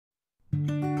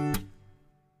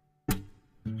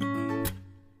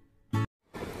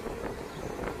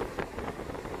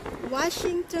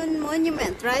Washington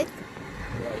Monument, right?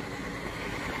 Right.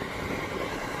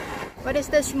 What is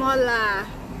the small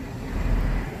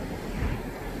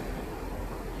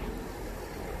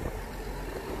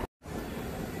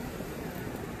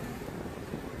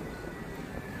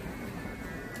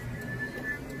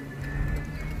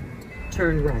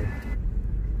Turn right.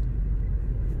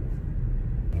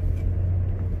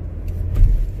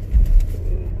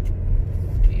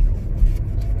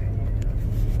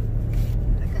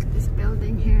 Look at this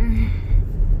building here.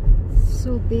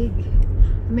 So big.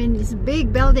 I mean, it's a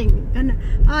big building.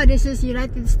 Oh, this is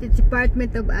United States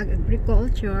Department of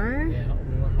Agriculture. Yeah,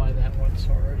 we went by that once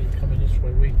already. Coming this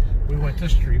way, we went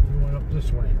this street. We went up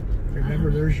this way.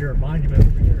 Remember, there's your monument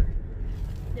over here.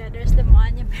 Yeah, there's the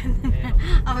monument. Yeah.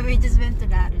 Oh, we just went to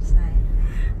the other side.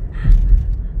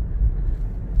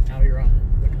 Now you're on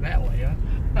looking that way,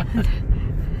 huh?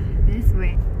 This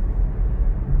way.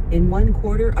 In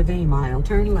 1/4 of a mile,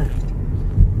 turn left.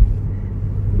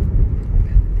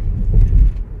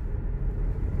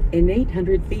 In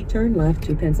 800 feet, turn left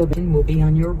to Pennsylvania will be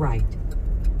on your right.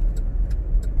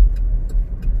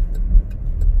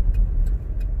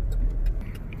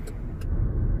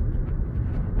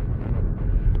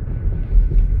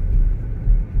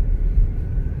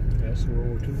 That's the World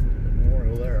War II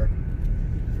Memorial there.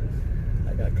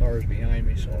 I got cars behind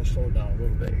me, so I'll slow down a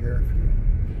little bit here.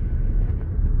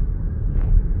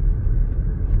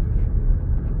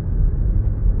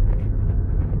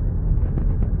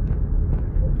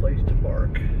 No place to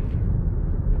park.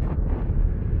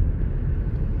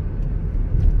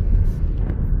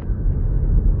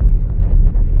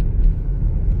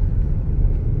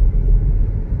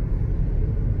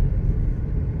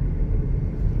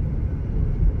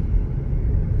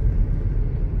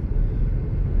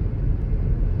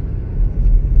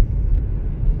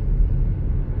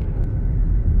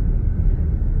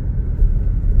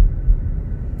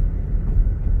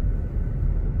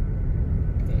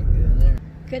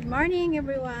 Good morning,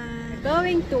 everyone. We're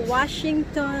going to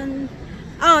Washington.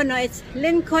 Oh no, it's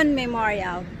Lincoln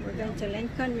Memorial. We're going to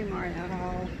Lincoln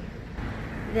Memorial.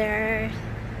 There,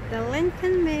 the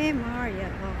Lincoln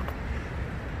Memorial.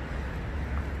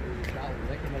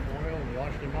 Lincoln Memorial and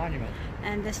Washington Monument.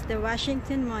 And that's the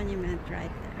Washington Monument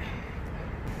right there.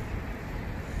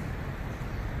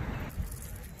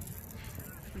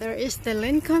 There is the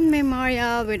Lincoln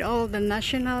Memorial with all the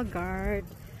National Guard,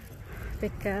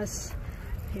 because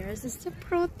here's the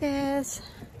protest.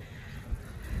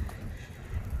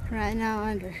 Right now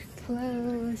under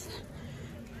close.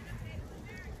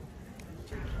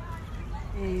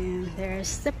 And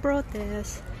there's the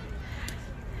protest.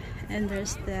 And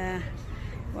there's the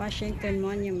Washington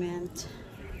Monument.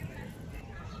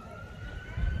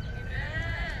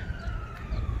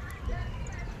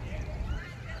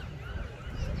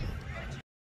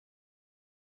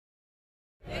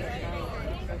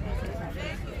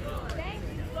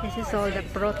 This is all the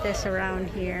protests around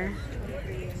here.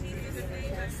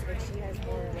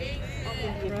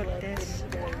 Protests.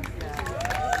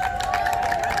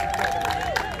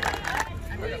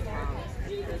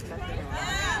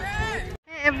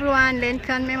 Hey everyone,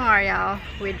 Lincoln Memorial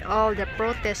with all the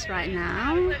protests right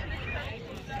now.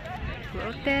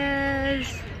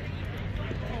 Protests.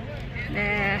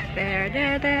 There,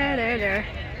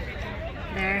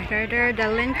 the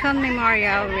Lincoln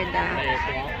Memorial with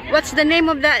what's the name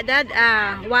of that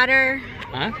water?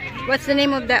 Huh? What's the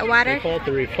name of that water? They call it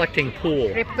the reflecting pool.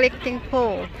 Reflecting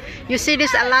pool. You see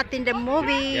this a lot in the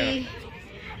movie.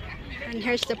 Yeah. And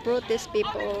here's the protest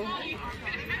people.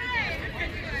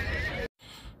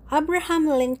 Abraham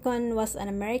Lincoln was an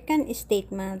American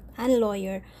statesman and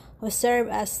lawyer who served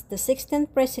as the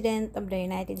 16th President of the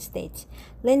United States.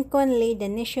 Lincoln led the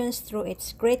nation through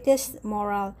its greatest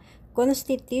moral,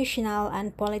 constitutional,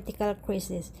 and political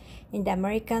crisis in the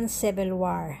American Civil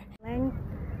War.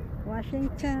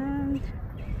 Washington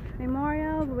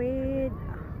Memorial with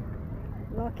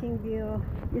looking view.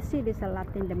 You see this a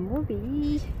lot in the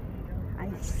movie.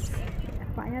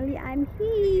 Finally I'm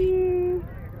here.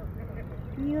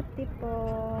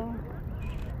 Beautiful.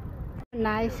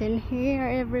 Nice in here,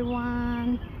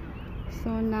 everyone.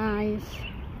 So nice.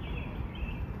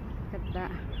 Look at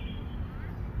that.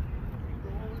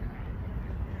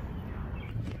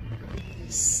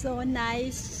 So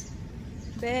nice.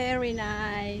 Very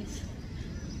nice.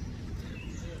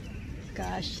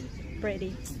 Gosh,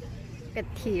 pretty. Look at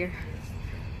here.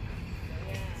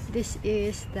 This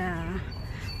is the...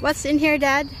 What's in here,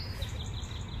 Dad?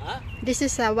 Huh? This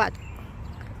is a what?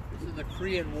 This is the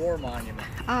Korean War Monument.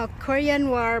 Oh, Korean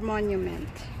War Monument.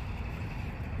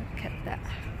 Look at that.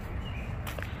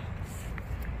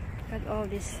 Look at all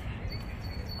these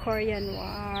Korean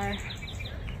War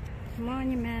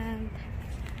Monument.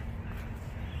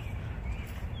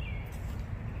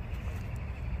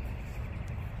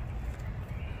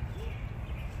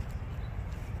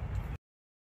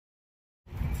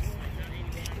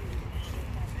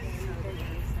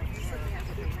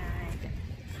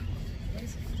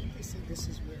 This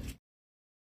is where.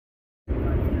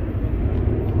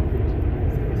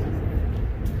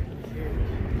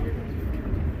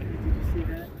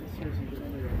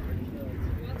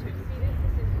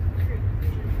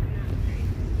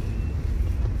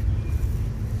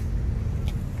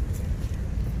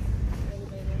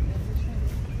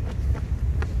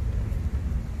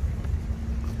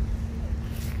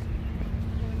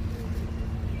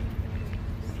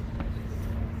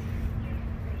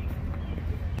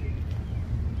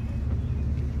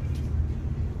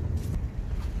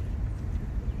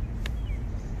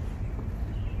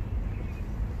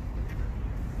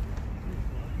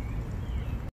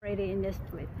 Pretty in the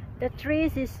street. The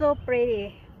trees is so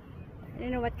pretty. You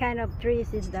know what kind of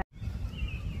trees is that?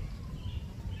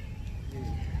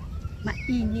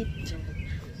 Mainit.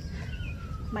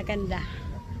 Maganda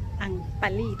ang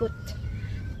palibot.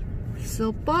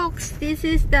 So folks, this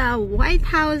is the White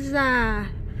House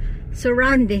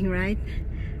surrounding, right?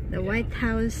 The White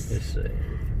House.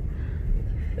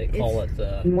 They call it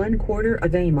the... 1/4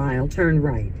 of a mile, turn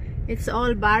right. It's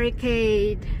all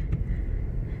barricade.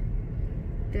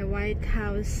 The White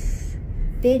House.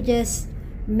 They just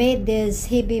made this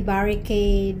heavy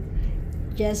barricade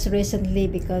just recently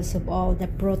because of all the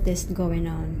protests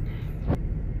going on.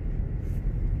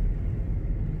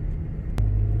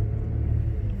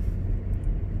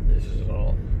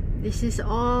 This is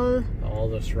all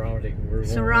the surrounding.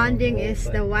 surrounding is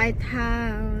the White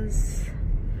House.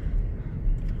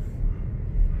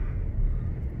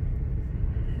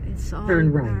 It's all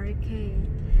Turn right. barricade.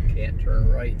 Can't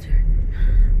turn right.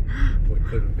 We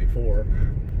couldn't before.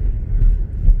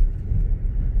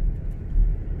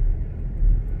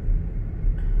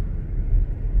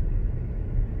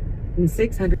 In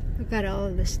 600. Look at all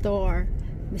the store.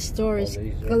 The store is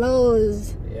these are-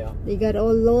 closed. Yeah. They got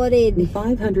all loaded. In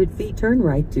 500 feet, turn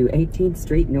right to 18th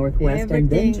Street Northwest and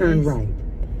then Everything turn is- right.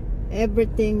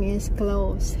 Everything is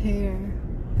closed here.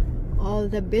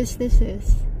 All the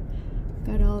businesses.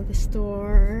 Got all the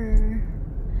store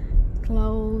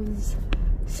closed.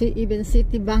 Even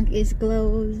Citibank is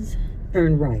closed.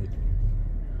 Turn right.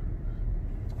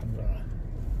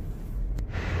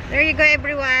 There you go,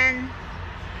 everyone.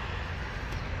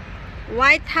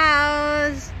 White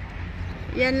House.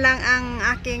 Yan lang ang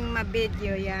aking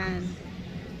ma-video yan.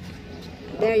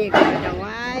 There you go, the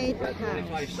White House.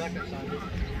 5 seconds on this.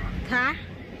 Ha?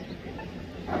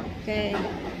 Okay.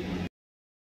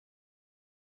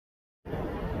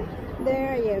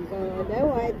 There you go, the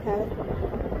White House.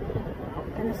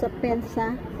 Ano sa fence,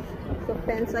 ha? Sa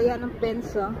fence, ayan ang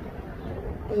fence, oh.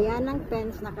 Ayan ang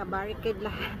fence, naka-barricade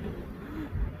lahat.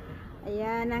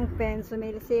 Ayan ang fence,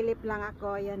 sumisilip lang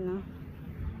ako, ayan, no.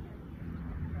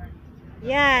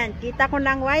 Yan, kita ko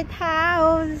ng White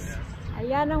House.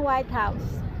 Ayan ang White House.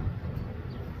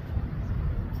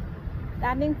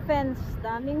 Daming fence,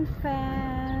 daming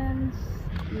fence.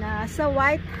 Nasa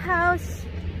White House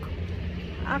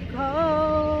ako.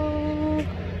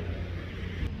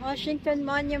 Washington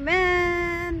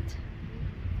Monument.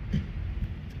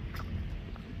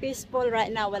 Peaceful right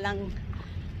now, walang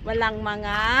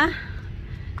mga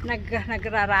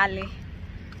nagrarally.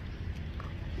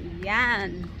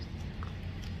 Yan.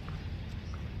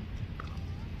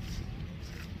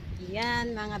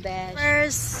 Yan mga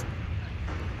besh.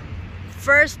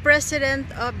 First President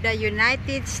of the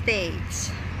United States.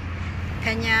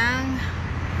 Kanyang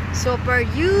super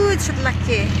huge at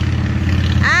laki.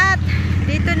 At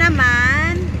dito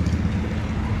naman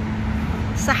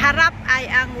sa harap ay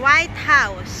ang White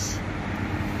House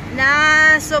na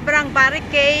sobrang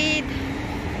barricade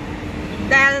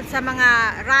dahil sa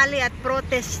mga rally at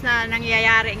protest na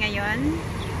nangyayari ngayon.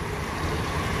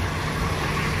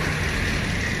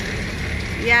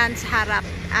 Yan sa harap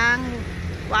ang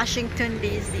Washington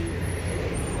DC.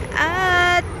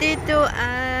 At dito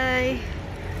ay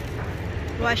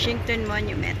Washington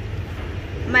Monument.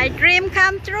 My dream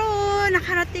come true.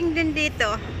 Nakarating din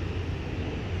dito.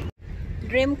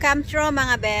 Dream come true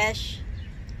mga besh.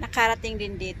 Nakarating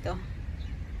din dito.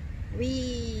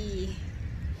 Wee.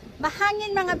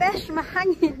 Mahangin mga besh,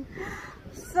 mahangin.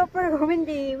 Super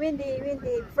windy,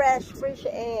 fresh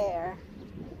air.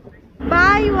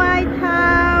 Bye White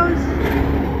House.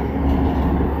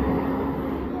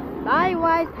 Bye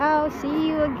White House.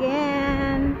 See you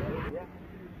again.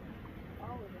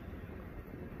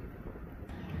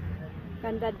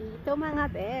 Ganda dito mga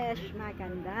besh.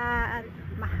 Maganda at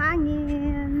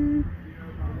mahangin.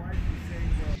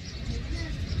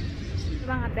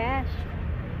 Mga besh.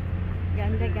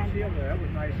 Ganda, ganda. That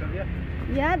was nice of you.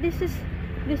 Yeah, this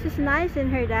is nice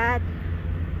in her, Dad.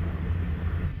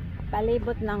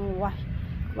 Palibot ng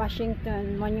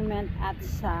Washington Monument at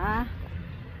sa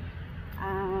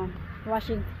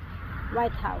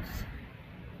White House.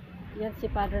 Yan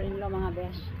si father-in-law mga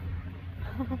besh.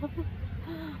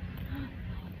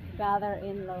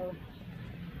 Father-in-law.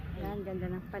 Ayan, ganda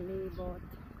ng palibot.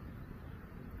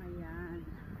 Ayan.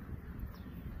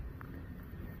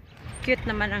 Cute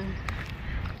naman ang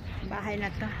bahay na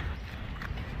to.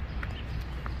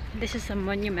 This is a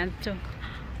monument to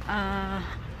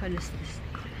what is this?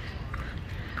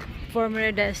 Former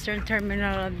the eastern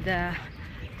terminal of the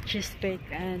Chesapeake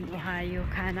and Ohio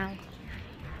Canal.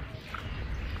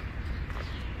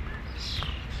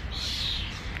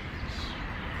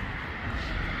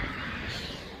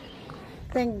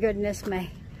 Thank goodness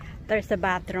there's a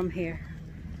bathroom here.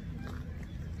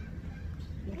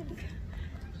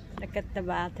 Look at the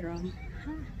bathroom.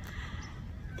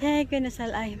 Thank goodness,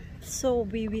 I'm so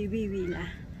wee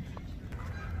na.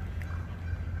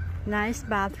 Nice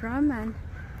bathroom and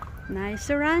nice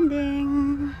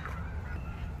surrounding.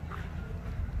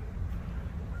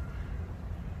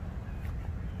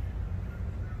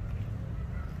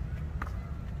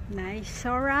 Nice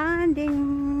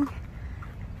surrounding.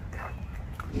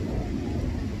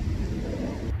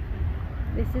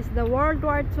 This is the World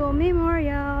War II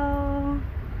Memorial.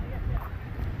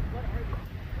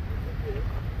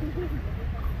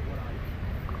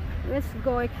 Let's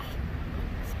go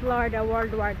explore the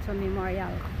World War II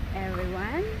Memorial,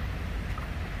 everyone.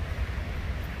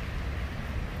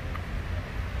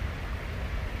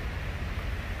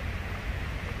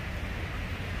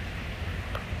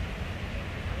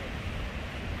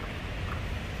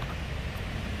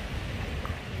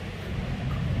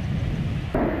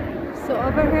 So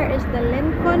over here is the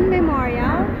Lincoln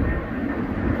Memorial,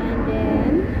 and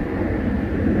then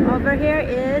over here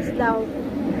is the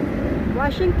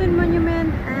Washington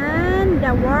Monument and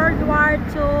the World War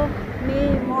II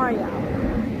Memorial.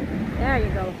 There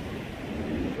you go.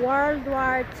 World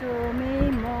War II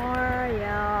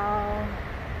Memorial.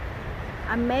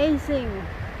 Amazing.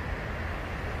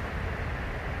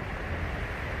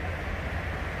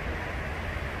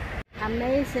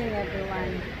 Amazing,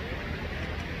 everyone.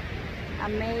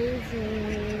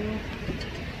 Amazing.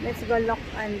 Let's go look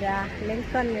on the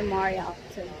Lincoln Memorial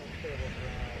too.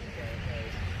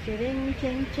 Ching,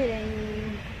 ching,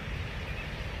 ching.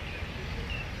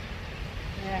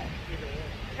 There.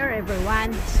 There,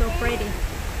 everyone. So pretty.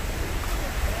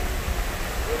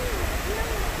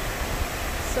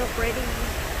 So pretty.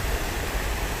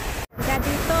 Ganda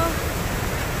dito.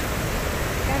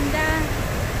 Ganda.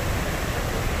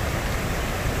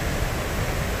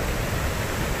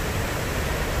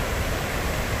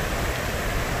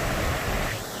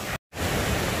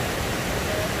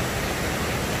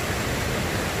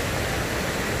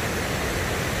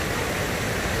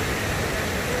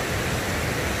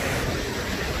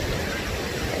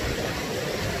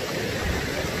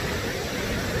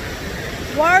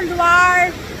 World War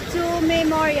II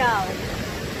Memorial.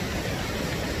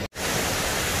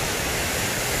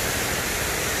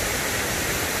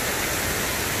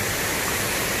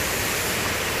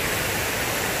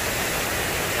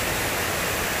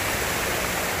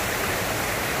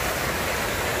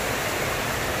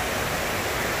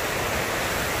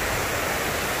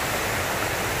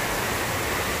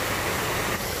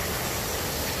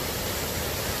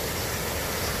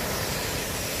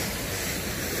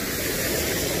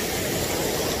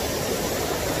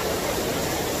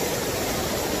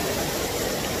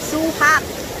 Suhat.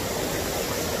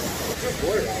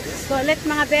 Solid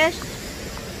mga besh.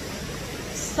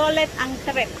 Solid ang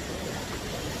trip.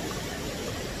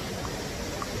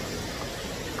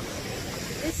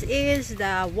 This is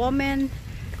the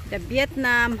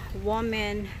Vietnam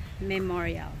Women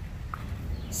Memorial.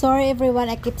 Sorry everyone,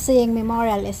 I keep saying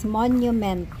memorial is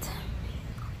monument.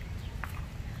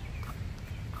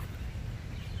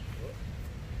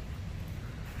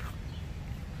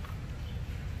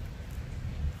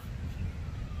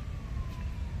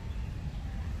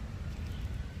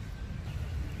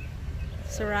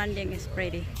 Surrounding is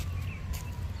pretty.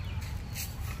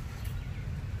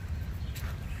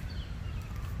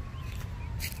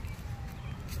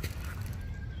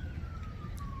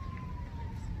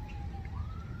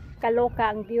 Kaloka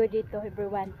ang view dito,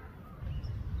 everyone.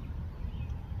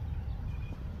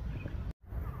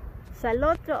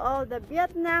 Salute to all the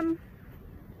Vietnam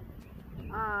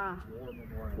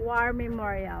War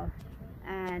Memorial.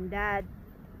 And Dad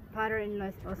father-in-law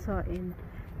is also in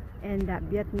the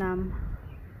Vietnam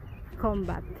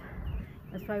combat.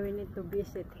 That's why we need to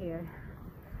visit here.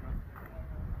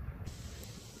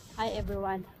 Hi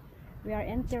everyone, we are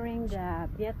entering the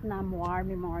Vietnam War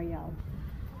Memorial,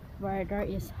 where there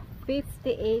is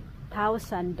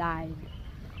 58,000 died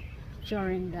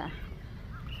during the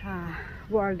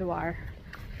World War.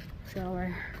 So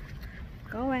we're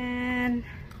going,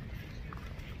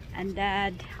 and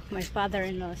Dad, my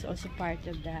father-in-law, is also part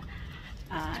of the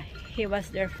he was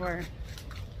there for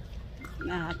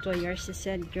 2 years, he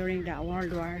said, during the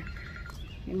World War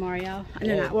Memorial.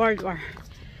 No, World War.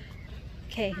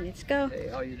 Okay, let's go. Hey,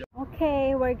 how you doing?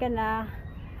 Okay, we're gonna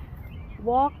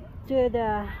walk to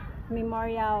the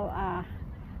memorial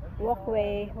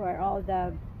walkway where all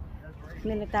the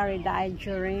military died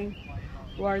during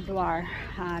World War,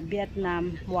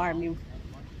 Vietnam War.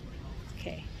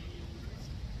 Okay,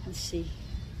 let's see.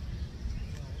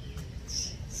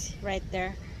 It's right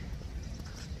there.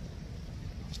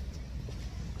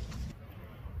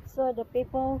 So the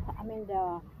people, I mean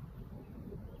the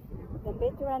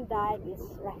veteran died is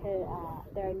right here.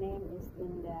 Their name is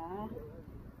in the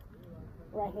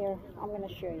right here. I'm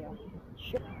gonna show you.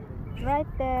 Right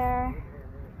there.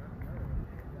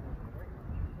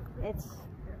 It's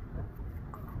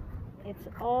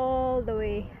all the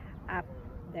way up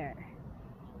there.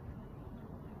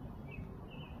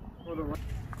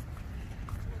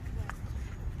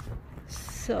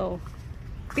 So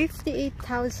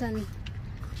 58,000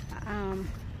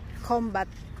 combat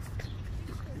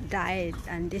died,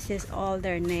 and this is all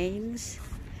their names.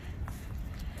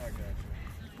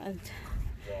 And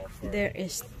there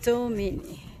is too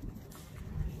many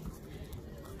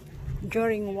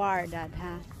during war, Dad,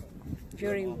 huh?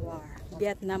 During war,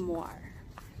 Vietnam War.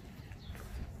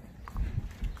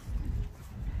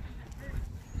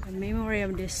 The memory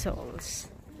of these souls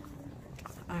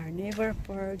are never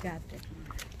forgotten.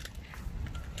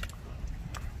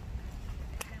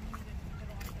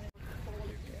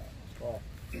 Oh,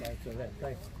 thanks for that.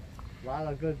 Thanks. A lot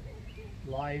of good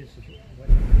lives.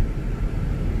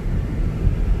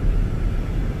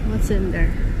 What's in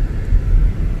there?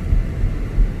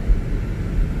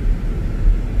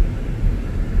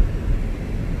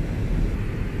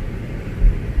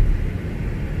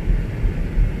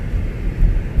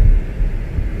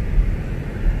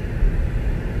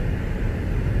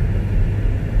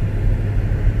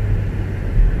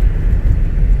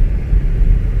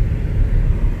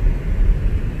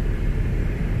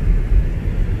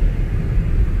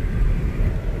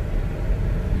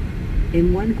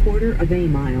 In 1/4 of a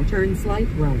mile, turn slight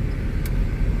right.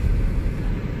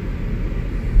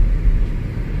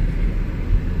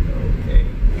 Okay.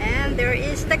 And there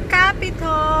is the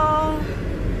Capitol.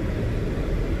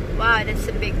 Wow,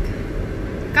 that's a big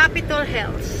Capitol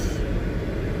Hills.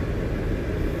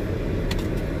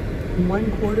 In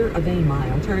 1/4 of a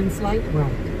mile, turn slight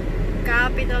right.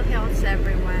 Capitol Hills,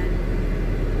 everyone.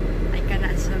 I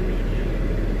cannot zoom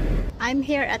in. I'm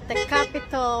here at the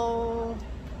Capitol.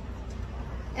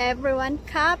 Everyone,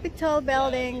 Capitol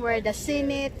building, where the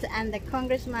Senate and the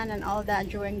congressman and all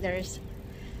that during their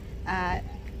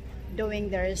doing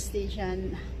their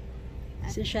station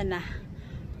na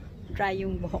dry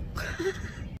yung buhok.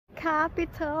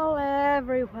 Capitol,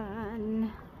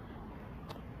 everyone.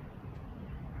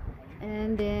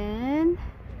 And then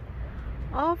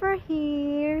over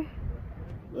here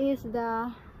is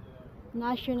the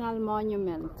National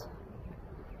Monument,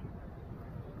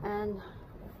 and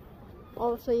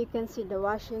also you can see the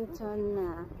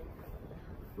Washington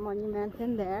monument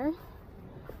in there.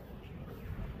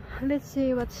 Let's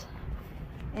see what's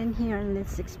in here.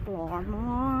 Let's explore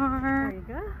more. There you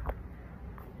go.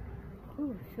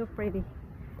 Ooh, so pretty.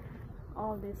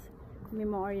 All this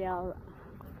memorial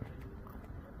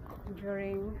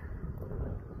during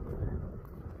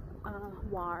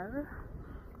war.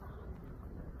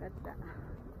 Look at that.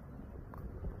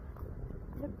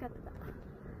 Look at that.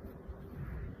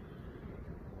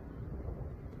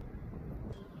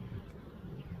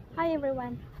 Hi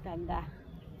everyone, ganda.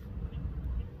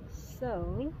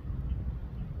 So,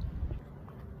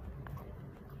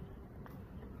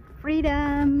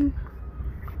 freedom.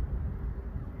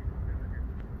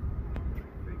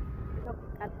 Look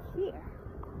at here.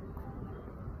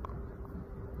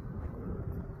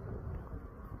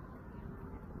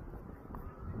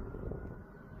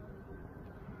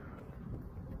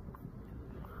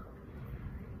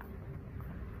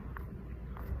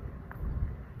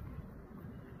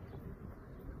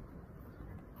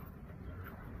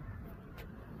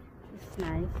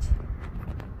 Nice.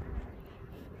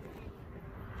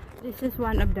 This is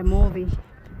one of the movie.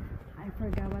 I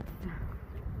forgot what's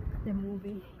the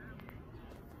movie.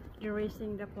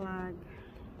 erasing the flag.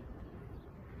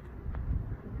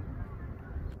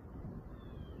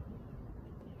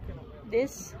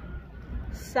 This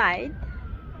side,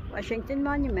 Washington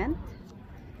Monument,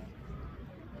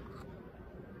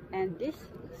 and this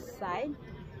side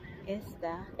is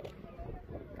the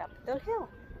Capitol Hill,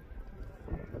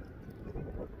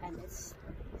 and it's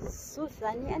so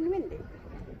sunny and windy.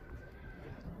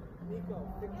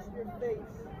 Nico, fix your face.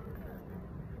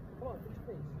 Come on, fix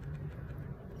your face.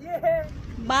 Yeah!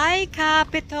 Bye,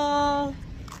 Capitol!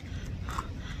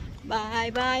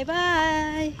 Bye, bye,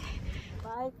 bye!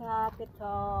 Bye,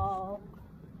 Capitol!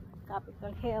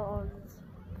 Capitol Hills.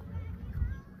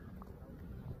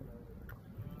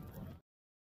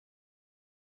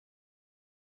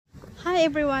 Hi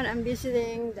everyone, I'm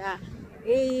visiting the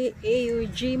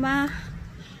Aujima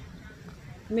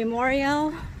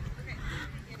Memorial.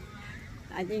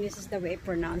 I think this is the way it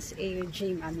pronounced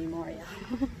Aujima Memorial.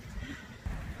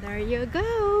 There you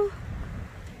go.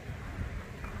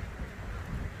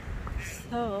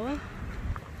 So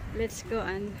let's go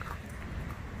and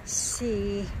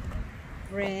see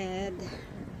red.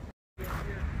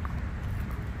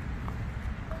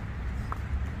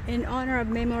 In honor of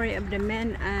memory of the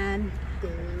men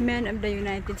of the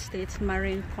United States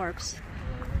Marine Corps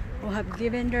who have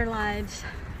given their lives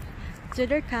to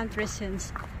their country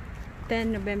since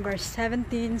 10 November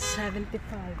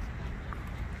 1775.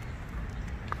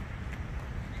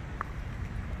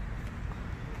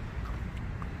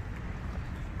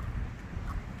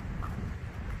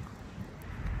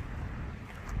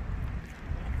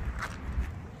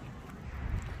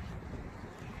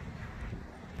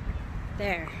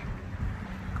 There.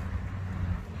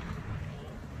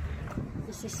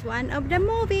 This is one of the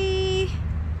movie.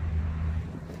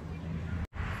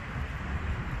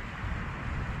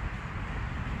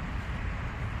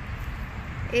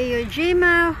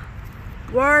 Aujima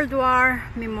World War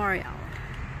Memorial.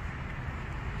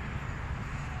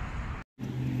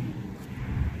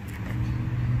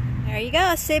 There you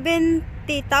go.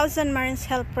 70,000 Marines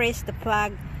helped raise the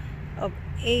flag of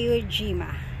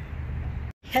Aujima.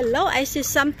 Hello, I see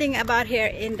something about here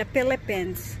in the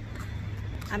Philippines.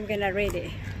 I'm gonna read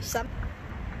it.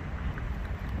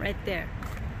 Right there.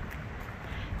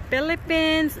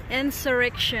 Philippines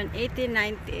Insurrection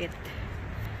 1898.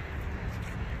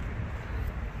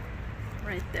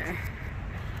 Right there.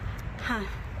 Huh.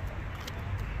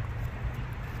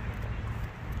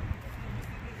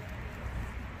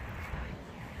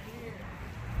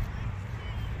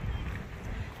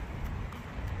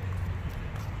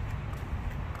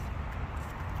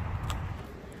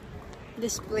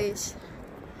 This place,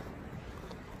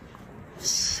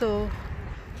 so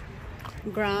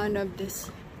ground of this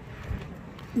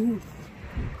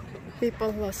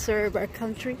people who serve our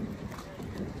country.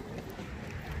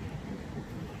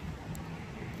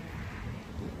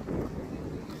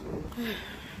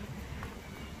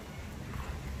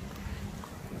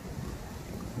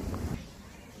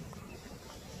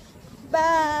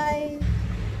 Bye.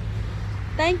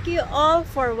 Thank you all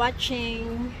for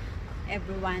watching,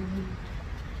 everyone.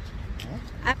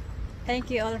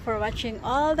 Thank you all for watching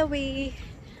all the way.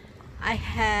 I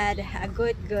had a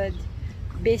good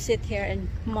visit here in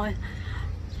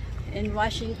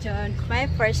Washington. My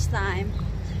first time.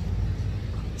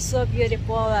 So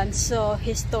beautiful and so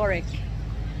historic.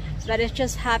 But it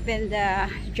just happened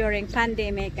during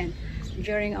pandemic and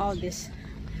during all this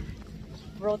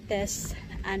protests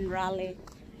and rally.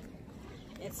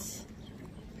 It's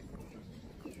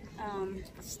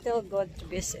still good to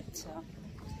visit. So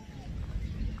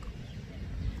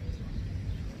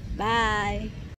bye.